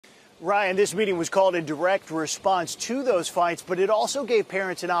Ryan, this meeting was called in direct response to those fights, but it also gave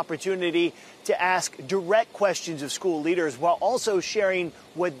parents an opportunity to ask direct questions of school leaders while also sharing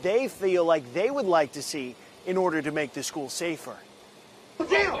what they feel like they would like to see in order to make the school safer.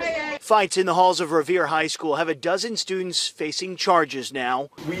 Fights in the halls of Revere High School have a dozen students facing charges now.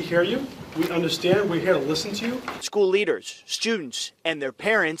 We hear you. We understand. We're here to listen to you. School leaders, students, and their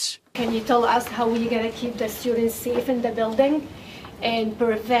parents. Can you tell us how we're going to keep the students safe in the building and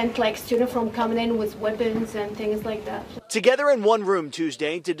prevent students from coming in with weapons and things like that? Together in one room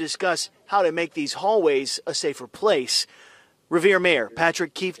Tuesday to discuss how to make these hallways a safer place. Revere Mayor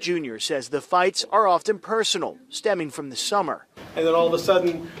Patrick Keefe Jr. says the fights are often personal, stemming from the summer. And then all of a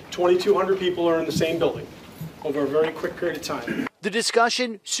sudden, 2,200 people are in the same building over a very quick period of time. The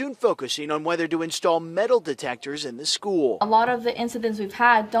discussion soon focusing on whether to install metal detectors in the school. A lot of the incidents we've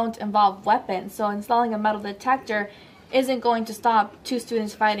had don't involve weapons, so installing a metal detector isn't going to stop two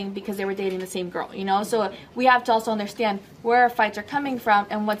students fighting because they were dating the same girl, So we have to also understand where fights are coming from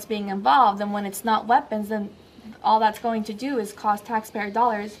and what's being involved. And when it's not weapons, then all that's going to do is cost taxpayer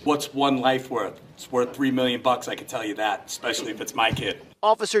dollars. What's one life worth? It's worth $3 million, I can tell you that, especially if it's my kid.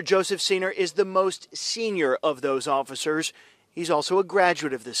 Officer Joseph Senior is the most senior of those officers. He's also a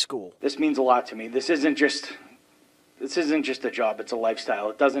graduate of this school. This means a lot to me. This isn't just a job, it's a lifestyle.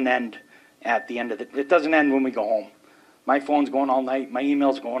 It doesn't end at the end of it doesn't end when we go home. My phone's going all night, my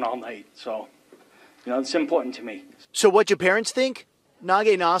email's going all night, so, it's important to me. So what do parents think?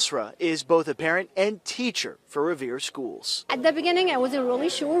 Nage Nasra is both a parent and teacher for Revere schools. At the beginning, I wasn't really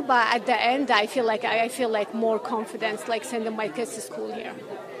sure, but at the end, I feel like more confidence, sending my kids to school here.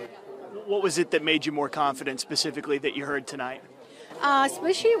 What was it that made you more confident specifically that you heard tonight?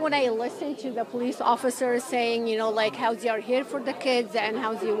 Especially when I listened to the police officers saying, how they are here for the kids and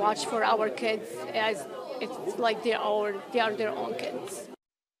how they watch for our kids as it's like they are their own kids.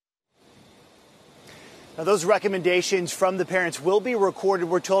 Now, those recommendations from the parents will be recorded,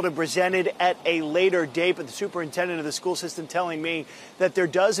 we're told, and presented at a later date. But the superintendent of the school system telling me that there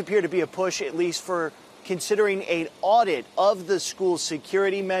does appear to be a push, at least for considering an audit of the school's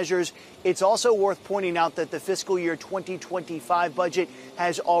security measures. It's also worth pointing out that the fiscal year 2025 budget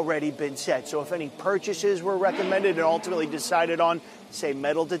has already been set. So if any purchases were recommended and ultimately decided on, say,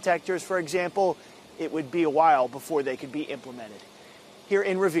 metal detectors, for example, it would be a while before they could be implemented. Here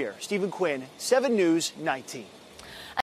in Revere, Stephen Quinn, 7 News 19.